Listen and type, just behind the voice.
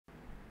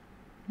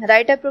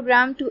Right a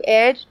programme to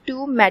add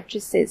to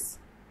matrices.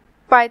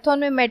 Python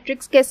में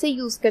matrix कैसे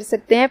use कर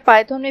सकते हैं?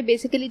 पाइथन में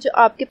बेसिकली जो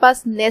आपके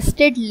पास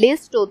नेस्टेड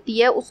लिस्ट होती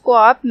है उसको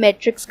आप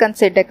मैट्रिक्स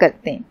कंसिडर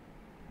करते हैं।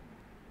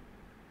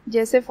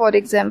 जैसे फॉर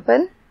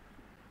एग्जांपल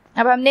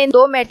अब हमने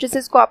दो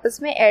मैट्रिसेस को आपस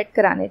में ऐड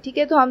कराने, ठीक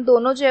है, तो हम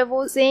दोनों जो है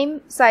वो सेम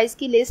साइज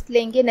की लिस्ट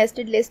लेंगे,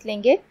 नेस्टेड लिस्ट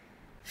लेंगे।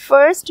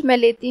 फर्स्ट मैं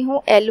लेती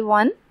हूँ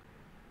L1,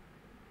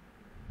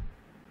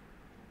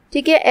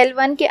 ठीक है।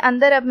 L1 के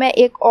अंदर अब मैं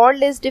एक और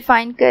लिस्ट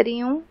डिफाइन कर रही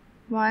हूँ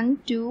 1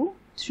 2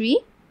 3।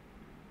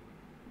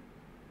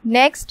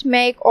 नेक्स्ट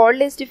मैं एक और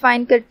लिस्ट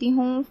डिफाइन करती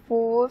हूँ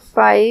 4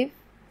 5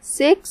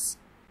 6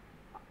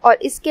 और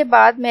इसके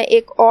बाद मैं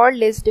एक और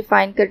लिस्ट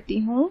डिफाइन करती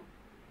हूँ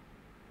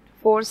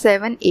 4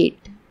 7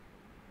 8,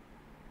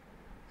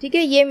 ठीक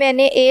है। ये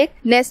मैंने एक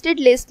नेस्टेड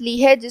लिस्ट ली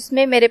है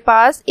जिसमें मेरे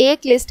पास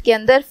एक लिस्ट के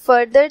अंदर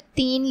फर्दर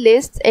 3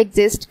 लिस्ट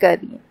एग्जिस्ट कर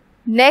रही हैं।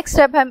 नेक्स्ट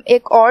अब हम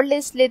एक और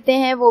लिस्ट लेते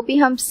हैं, वो भी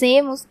हम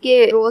सेम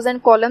उसके रोज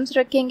एंड कॉलम्स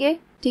रखेंगे,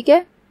 ठीक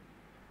है।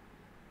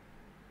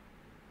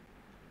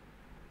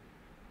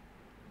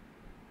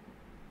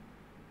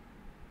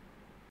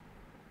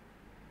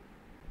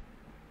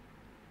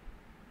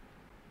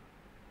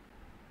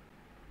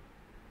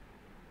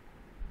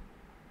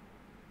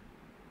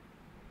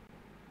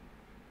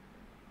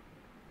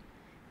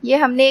 ये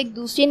हमने एक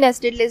दूसरी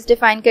नेस्टेड लिस्ट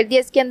डिफाइन कर दी।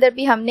 इसके अंदर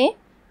भी हमने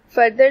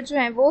फर्दर जो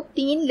है वो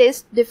 3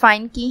 लिस्ट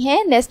डिफाइन की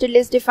हैं, नेस्टेड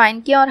लिस्ट डिफाइन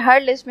की, और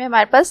हर लिस्ट में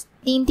हमारे पास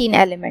 3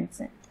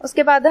 एलिमेंट्स हैं।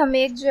 उसके बाद हम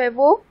एक जो है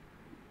वो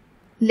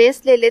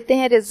लिस्ट ले लेते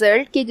हैं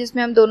रिजल्ट की,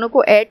 जिसमें हम दोनों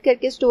को ऐड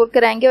करके स्टोर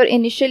कराएंगे और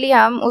इनिशियली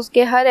हम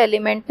उसके हर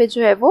एलिमेंट पे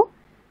जो है वो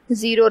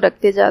 0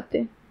 रखते जाते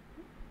हैं।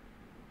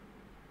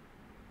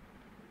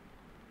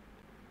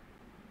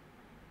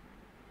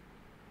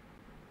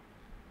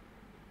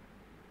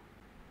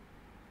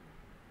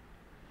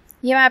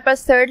 ये हमारे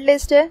पास थर्ड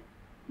लिस्ट है,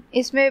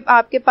 इसमें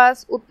आपके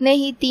पास उतने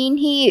ही 3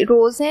 ही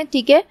रोज हैं,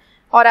 ठीक है,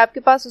 और आपके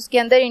पास उसके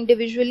अंदर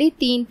इंडिविजुअली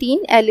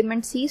 3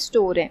 एलिमेंट्स ही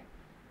स्टोर हैं।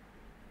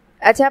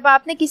 अच्छा, अब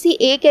आपने किसी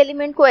एक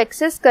एलिमेंट को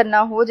एक्सेस करना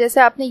हो,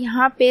 जैसे आपने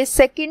यहाँ पे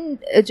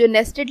सेकंड जो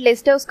नेस्टेड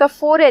लिस्ट है उसका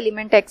 4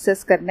 एलिमेंट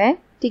एक्सेस करना है,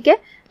 ठीक है,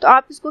 तो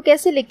आप इसको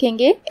कैसे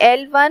लिखेंगे?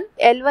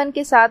 L1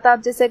 के साथ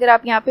आप जैसे अगर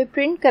आप यहाँ पे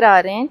प्रिंट करा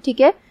रहे हैं,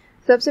 ठीक है,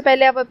 सबसे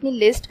पहले आप अपनी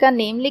लिस्ट का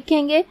नेम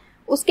लिखेंगे।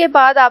 उसके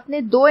बाद आपने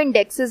 2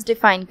 इंडेक्सेस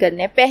डिफाइन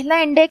करने हैं। पहला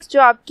इंडेक्स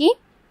जो आपकी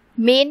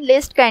मेन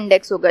लिस्ट का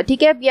इंडेक्स होगा,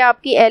 ठीक है। अब ये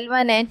आपकी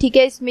L1 है, ठीक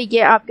है, इसमें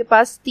ये आपके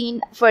पास 3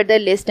 फर्दर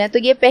लिस्ट हैं, तो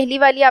ये पहली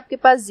वाली आपके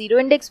पास 0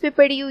 इंडेक्स पे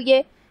पड़ी हुई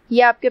है,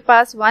 ये आपके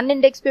पास 1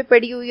 इंडेक्स पे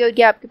पड़ी हुई है और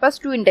ये आपके पास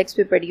 2 इंडेक्स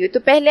पे पड़ी हुई है। तो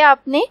पहले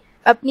आपने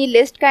अपनी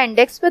लिस्ट का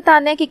इंडेक्स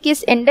बताना है कि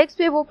किस इंडेक्स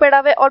पे वो पड़ा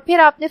हुआ है, और फिर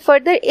आपने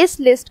फर्दर इस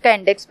लिस्ट का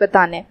इंडेक्स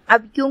बताना है।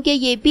 अब क्योंकि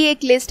ये भी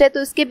एक लिस्ट है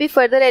तो इसके भी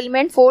फर्दर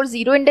एलिमेंट 4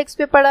 0 इंडेक्स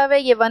पे पड़ा हुआ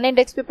है, ये 1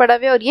 इंडेक्स पे पड़ा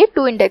हुआ है और ये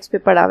 2 इंडेक्स पे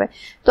पड़ा हुआ है।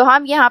 तो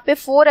हम यहाँ पे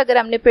 4 अगर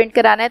हमने प्रिंट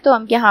कराना है तो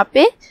हम यहाँ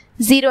पे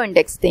 0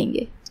 इंडेक्स देंगे।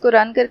 इसको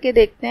रन करके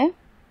देखते हैं,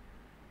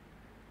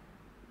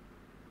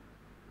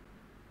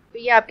 तो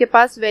ये आपके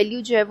पास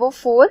वैल्यू जो है वो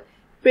 4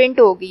 प्रिंट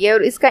हो गई है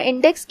और इसका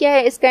इंडेक्स क्या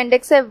है? इसका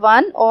इंडेक्स है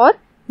 1 और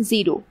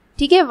 0,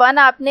 ठीक है। 1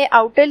 आपने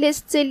आउटर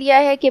लिस्ट से लिया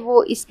है कि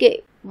वो इसके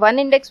 1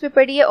 इंडेक्स पे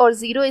पड़ी है और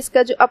 0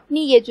 इसका जो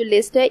अपनी ये जो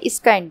लिस्ट है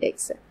इसका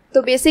इंडेक्स है।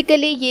 तो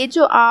बेसिकली ये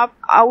जो आप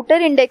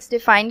आउटर इंडेक्स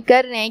डिफाइन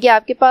कर रहे हैं ये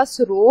आपके पास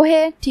रो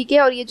है, ठीक है,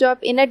 और ये जो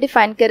आप इनर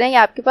डिफाइन कर रहे हैं ये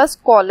आपके पास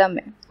कॉलम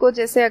है। को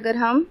जैसे अगर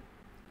हम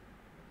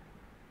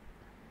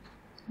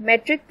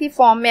मैट्रिक्स की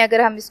फॉर्म में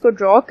अगर हम इसको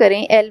ड्रॉ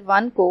करें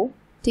L1 को,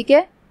 ठीक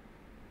है,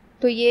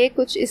 तो ये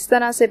कुछ इस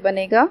तरह से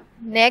बनेगा।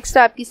 नेक्स्ट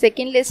आपकी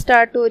सेकेंड लिस्ट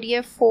स्टार्ट हो रही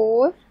है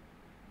 4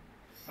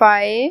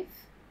 5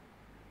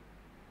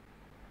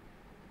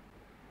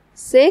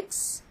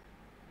 6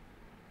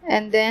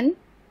 एंड देन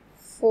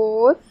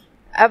 4।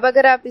 अब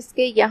अगर आप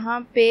इसके यहाँ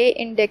पे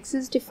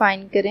इंडेक्सेस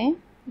डिफाइन करें,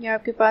 ये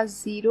आपके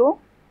पास 0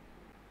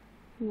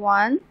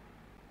 1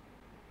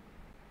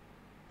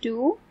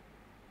 2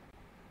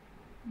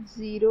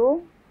 0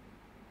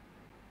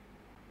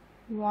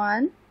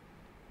 1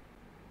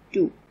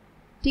 2,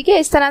 ठीक है।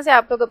 इस तरह से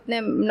आप लोग अपने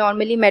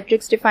नॉर्मली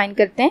मैट्रिक्स डिफाइन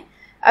करते हैं।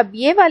 अब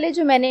ये वाले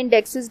जो मैंने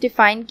इंडेक्सेस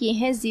डिफाइन किए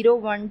हैं 0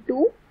 1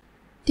 2,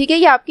 ठीक है,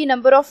 ये आपकी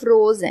नंबर ऑफ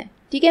रोज हैं,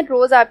 ठीक है।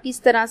 रोज आपकी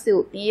इस तरह से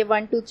होती हैं, ये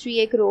 1 2 3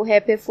 एक रो है,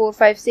 फिर 4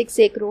 5 6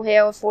 एक रो है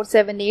और 4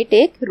 7 8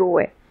 एक रो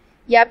है।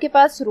 ये आपके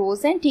पास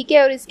रोज हैं, ठीक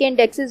है, और इसके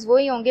इंडेक्सेस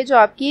वही होंगे जो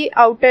आपकी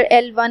आउटर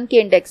L1 के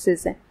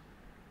इंडेक्सेस हैं।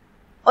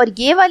 और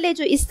ये वाले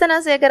जो इस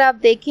तरह से अगर आप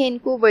देखें,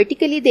 इनको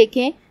वर्टिकली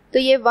देखें, तो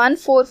ये 1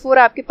 4 4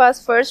 आपके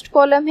पास फर्स्ट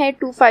कॉलम है,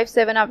 2 5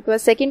 7 आपके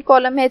पास सेकंड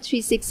कॉलम है,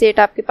 3 6 8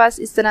 आपके पास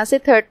इस तरह से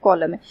थर्ड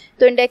कॉलम है।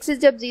 तो इंडेक्सेस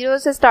जब 0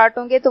 से स्टार्ट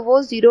होंगे तो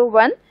वो 0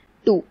 1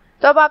 2।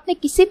 तो अब आपने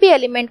किसी भी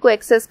एलिमेंट को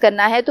एक्सेस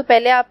करना है तो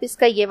पहले आप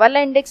इसका ये वाला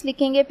इंडेक्स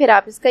लिखेंगे, फिर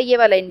आप इसका ये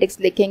वाला इंडेक्स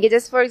लिखेंगे।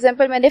 जैसे फॉर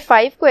एग्जांपल मैंने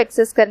 5 को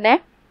एक्सेस करना है,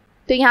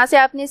 तो यहाँ से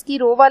आपने इसकी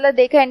रो वाला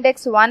देखा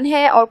इंडेक्स 1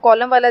 है और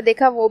कॉलम वाला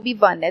देखा वो भी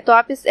 1 है, तो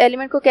आप इस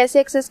एलिमेंट को कैसे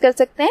एक्सेस कर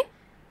सकते हैं?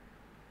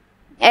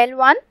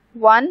 L1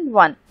 1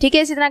 1, ठीक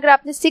है। इसी तरह अगर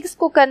आपने 6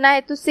 को करना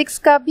है तो 6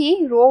 का भी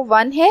रो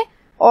 1 है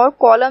और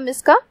कॉलम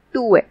इसका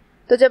 2 है।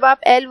 तो जब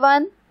आप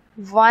L1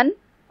 1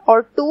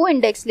 और 2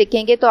 इंडेक्स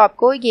लिखेंगे तो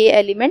आपको ये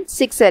एलिमेंट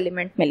 6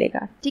 एलिमेंट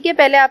मिलेगा। ठीक है,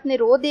 पहले आपने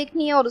रो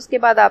देखनी है और उसके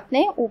बाद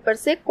आपने ऊपर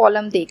से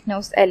कॉलम देखना है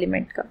उस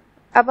एलिमेंट का।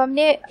 अब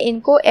हमने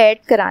इनको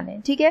ऐड कराना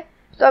है। ठीक है,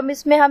 तो अब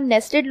इसमें हम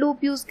नेस्टेड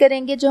लूप यूज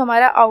करेंगे। जो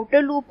हमारा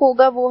आउटर लूप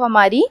होगा वो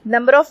हमारी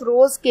नंबर ऑफ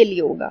रोज के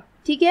लिए होगा।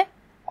 ठीक है,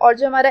 और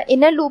जो हमारा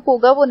इनर लूप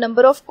होगा वो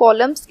नंबर ऑफ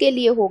कॉलम्स के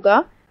लिए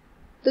होगा।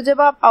 तो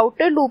जब आप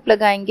आउटर लूप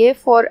लगाएंगे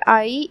फॉर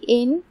आई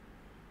इन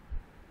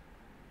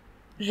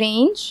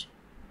रेंज,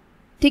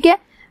 ठीक है,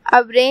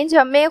 अब रेंज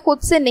हमें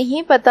खुद से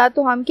नहीं पता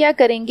तो हम क्या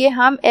करेंगे,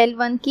 हम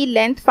L1 की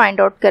लेंथ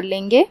फाइंड आउट कर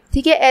लेंगे।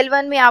 ठीक है,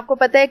 L1 में आपको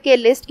पता है कि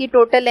लिस्ट की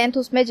टोटल लेंथ,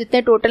 उसमें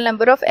जितने टोटल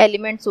नंबर ऑफ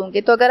एलिमेंट्स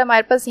होंगे, तो अगर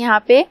हमारे पास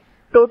यहाँ पे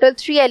टोटल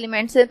 3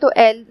 एलिमेंट्स हैं तो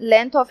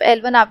लेंथ ऑफ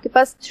L1 आपके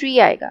पास 3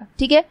 आएगा।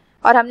 ठीक है,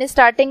 और हमने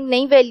स्टार्टिंग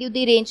नई वैल्यू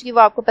दी रेंज की,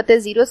 वो आपको पता है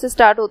 0 से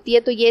स्टार्ट होती है,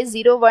 तो ये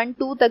 0 1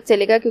 2 तक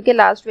चलेगा क्योंकि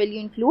लास्ट वैल्यू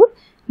इंक्लूड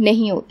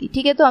नहीं होती।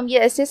 ठीक है, तो हम ये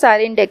ऐसे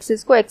सारे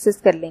इंडेक्सेस को एक्सेस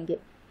कर लेंगे।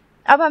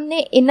 अब हमने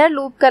इनर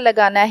लूप का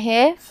लगाना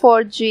है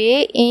फॉर j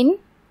इन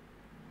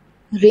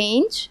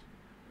रेंज।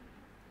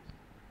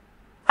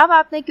 अब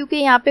आपने क्योंकि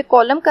यहाँ पे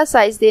कॉलम का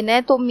साइज देना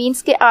है तो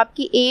मीन्स के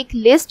आपकी एक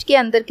लिस्ट के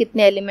अंदर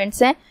कितने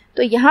एलिमेंट्स हैं,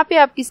 तो यहाँ पे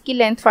आप किसकी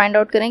लेंथ फाइंड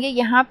आउट करेंगे,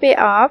 यहाँ पे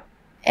आप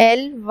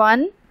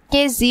L1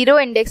 के 0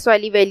 इंडेक्स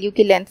वाली वैल्यू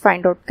की लेंथ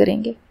फाइंड आउट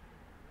करेंगे।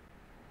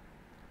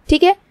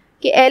 ठीक है,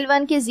 कि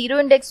L1 के 0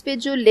 इंडेक्स पे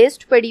जो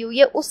लिस्ट पड़ी हुई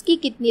है उसकी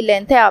कितनी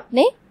लेंथ है,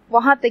 आपने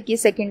वहां तक ये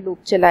सेकंड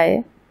लूप चलाया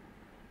है।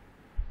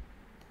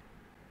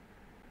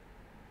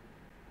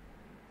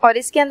 और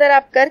इसके अंदर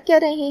आप कर क्या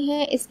रहे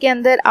हैं, इसके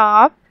अंदर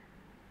आप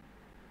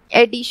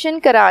एडिशन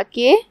करा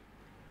के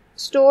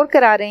स्टोर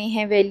करा रहे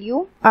हैं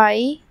value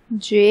i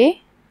j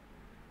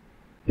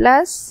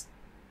plus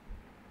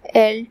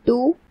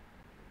L2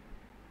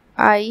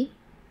 i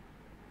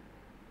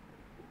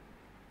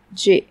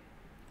j,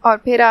 और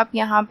फिर आप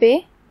यहाँ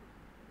पे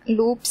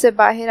लूप से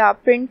बाहर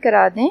आप प्रिंट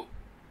करा दें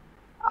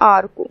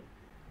r को।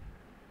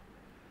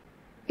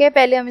 ओके,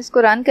 पहले हम इसको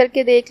रन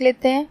करके देख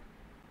लेते हैं।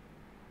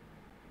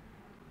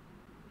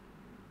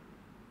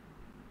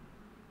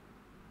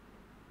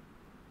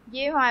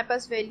 ये हमारे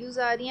पास वैल्यूज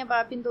आ रही हैं। अब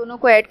आप इन दोनों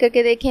को ऐड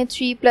करके देखें,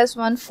 3 +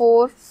 1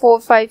 4 4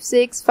 5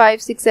 6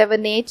 5 6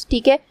 7 8।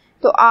 ठीक है,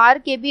 तो आर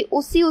के भी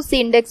उसी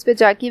इंडेक्स पे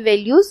जाके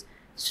वैल्यूज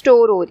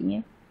स्टोर हो रही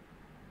हैं।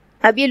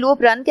 अब ये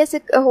लूप रन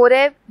कैसे हो रहा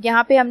है,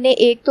 यहाँ पे हमने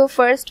एक तो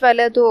फर्स्ट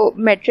वाला तो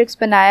मैट्रिक्स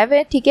बनाया हुआ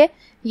है। ठीक है,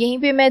 यहीं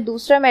पे मैं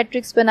दूसरा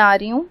मैट्रिक्स बना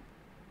रही हूँ।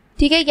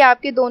 ठीक है, ये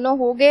आपके दोनों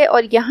हो गए,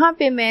 और यहाँ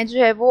पे मैं जो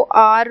है वो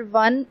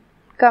R1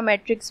 का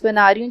मैट्रिक्स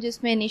बना रही हूँ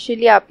जिसमें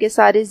इनिशियली आपके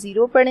सारे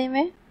 0 पड़े हुए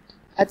हैं।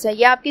 अच्छा,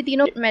 ये आपके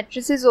तीनों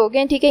मैट्रिसेस हो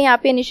गए। ठीक है, यहाँ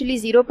पे इनिशियली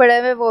 0 पड़ा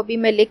हुआ है, वो अभी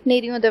मैं लिख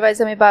नहीं रही हूँ,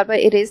 अदरवाइज हमें बार बार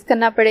इरेज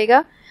करना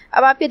पड़ेगा।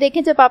 अब आप ये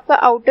देखें, जब आपका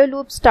आउटर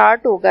लूप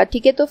स्टार्ट होगा,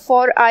 ठीक है, तो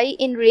for i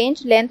in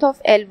range length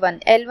of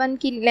L1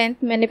 की लेंथ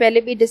मैंने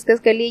पहले भी डिस्कस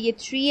कर ली, ये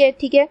 3 है।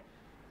 ठीक है,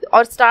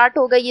 और स्टार्ट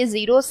होगा ये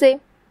 0 से,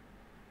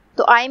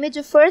 तो i में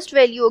जो फर्स्ट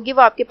वैल्यू होगी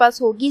वो आपके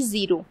पास होगी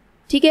 0।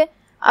 ठीक है,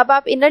 अब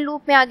आप इनर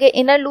लूप में आ गए।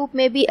 इनर लूप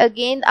में भी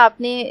अगेन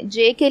आपने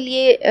j के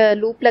लिए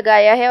लूप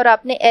लगाया है और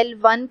आपने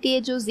L1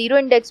 के जो 0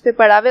 इंडेक्स पे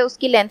पड़ा हुआ है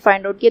उसकी लेंथ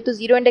फाइंड आउट की है। तो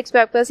 0 इंडेक्स पे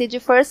आपके पास ये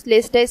जो फर्स्ट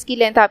लिस्ट है इसकी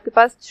लेंथ आपके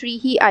पास 3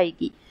 ही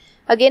आएगी।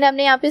 अगेन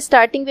हमने यहाँ पे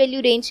स्टार्टिंग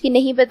वैल्यू रेंज की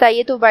नहीं बताई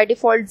है, तो बाय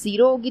डिफॉल्ट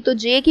 0 होगी, तो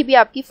j की भी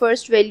आपकी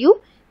फर्स्ट वैल्यू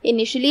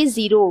इनिशियली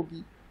 0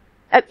 होगी।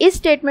 अब इस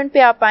स्टेटमेंट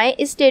पे आप आए।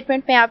 इस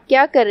स्टेटमेंट में आप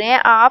क्या कर रहे हैं,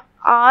 आप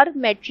R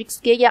मैट्रिक्स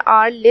के या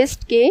R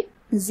लिस्ट के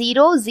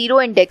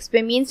 0 इंडेक्स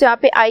पे, मीन्स यहाँ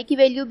पे i की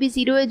वैल्यू भी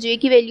 0 है, j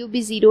की वैल्यू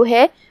भी 0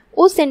 है,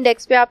 उस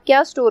इंडेक्स पे आप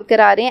क्या स्टोर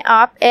करा रहे हैं,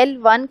 आप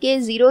L1 के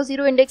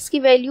 0 इंडेक्स की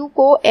वैल्यू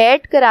को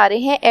ऐड करा रहे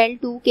हैं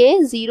L2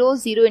 के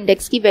 0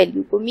 इंडेक्स की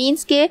वैल्यू को।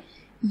 मीन्स के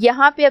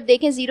यहाँ पे अब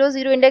देखें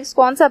 0 इंडेक्स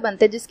कौन सा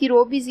बनता है, जिसकी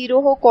रो भी 0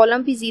 हो,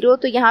 कॉलम भी 0,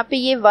 तो यहाँ पे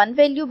ये 1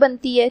 वैल्यू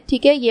बनती है।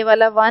 ठीक है, ये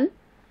वाला 1,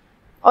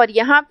 और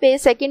यहाँ पे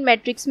सेकंड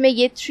मैट्रिक्स में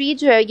ये 3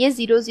 जो है ये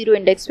 0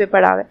 इंडेक्स पे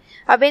पड़ा हुआ है।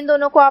 अब इन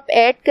दोनों को आप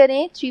ऐड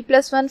करें, 3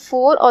 + 1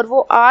 4, और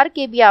वो R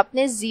के भी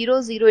आपने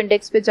 0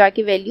 इंडेक्स पे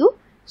जाके वैल्यू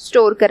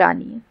स्टोर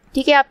करानी है।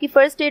 ठीक है, आपकी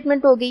फर्स्ट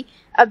स्टेटमेंट हो गई।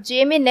 अब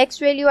J में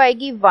नेक्स्ट वैल्यू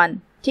आएगी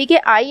 1। ठीक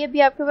है, I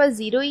अभी आपके पास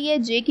 0 ही है,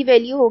 J की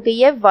वैल्यू हो गई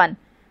है 1।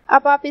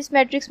 अब आप इस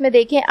मैट्रिक्स में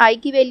देखें, I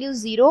की वैल्यू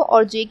 0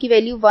 और J की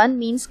वैल्यू 1,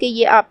 मीन्स के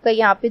ये आपका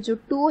यहाँ पे जो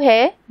 2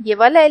 है ये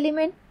वाला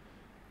एलिमेंट।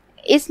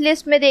 इस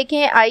लिस्ट में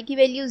देखें I की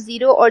वैल्यू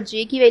 0 और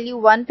J की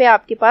वैल्यू 1 पे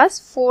आपके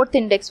पास 4th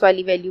इंडेक्स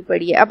वाली वैल्यू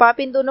पड़ी है। अब आप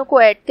इन दोनों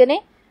को ऐड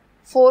करें,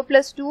 4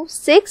 + 2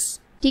 6।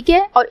 ठीक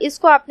है, और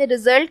इसको आपने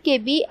रिजल्ट के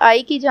भी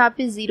I की जहाँ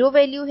पे 0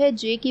 वैल्यू है,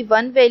 J की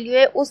 1 वैल्यू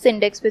है, उस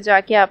इंडेक्स पे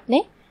जाके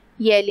आपने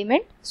ये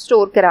एलिमेंट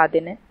स्टोर करा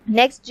देना है।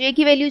 नेक्स्ट J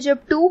की वैल्यू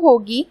जब 2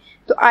 होगी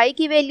तो I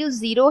की वैल्यू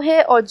 0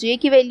 है और J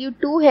की वैल्यू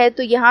 2 है,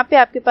 तो यहाँ पे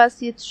आपके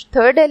पास ये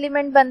थर्ड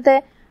एलिमेंट बनता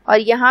है। और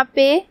यहाँ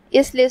पे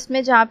इस लिस्ट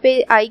में जहाँ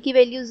पे I की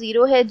वैल्यू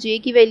 0 है, J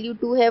की वैल्यू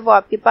 2 है, वो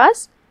आपके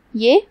पास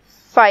ये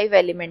 5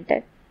 एलिमेंट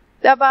है।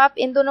 तो अब आप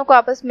इन दोनों को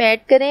आपस में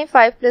ऐड करें,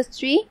 5 +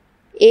 3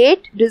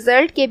 8।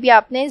 रिजल्ट के भी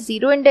आपने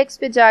 0 इंडेक्स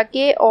पे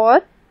जाके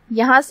और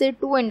यहाँ से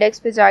 2 इंडेक्स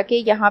पे जाके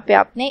यहाँ पे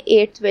आपने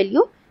 8th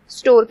वैल्यू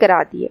स्टोर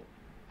करा दी है।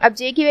 अब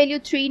जे की वैल्यू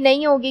 3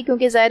 नहीं होगी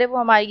क्योंकि ज़ाहिर है वो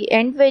हमारी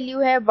एंड वैल्यू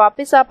है।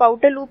 वापस आप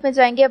आउटर लूप में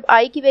जाएंगे, अब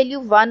आई की वैल्यू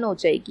 1 हो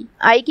जाएगी।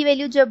 आई की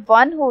वैल्यू जब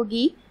 1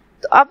 होगी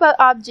तो अब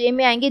आप जे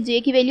में आएंगे, जे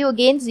की वैल्यू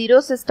अगेन 0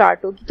 से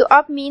स्टार्ट होगी। तो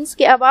अब मीन्स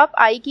कि अब आप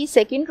आई की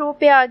सेकंड रो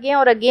पे आ गए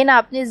और अगेन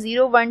आपने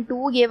 0 1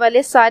 2 ये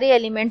वाले सारे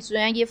एलिमेंट्स जो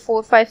हैं ये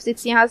 4 5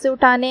 6 यहाँ से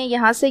उठाने हैं,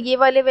 यहाँ से ये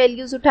वाले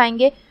वैल्यूज़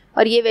उठाएंगे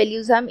और ये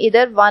वैल्यूज़ हम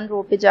इधर 1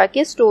 रो पे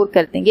जाके स्टोर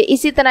कर देंगे।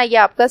 इसी तरह ये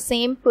आपका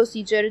सेम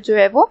प्रोसीजर जो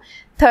है वो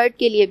थर्ड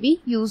के लिए भी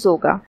यूज़ होगा।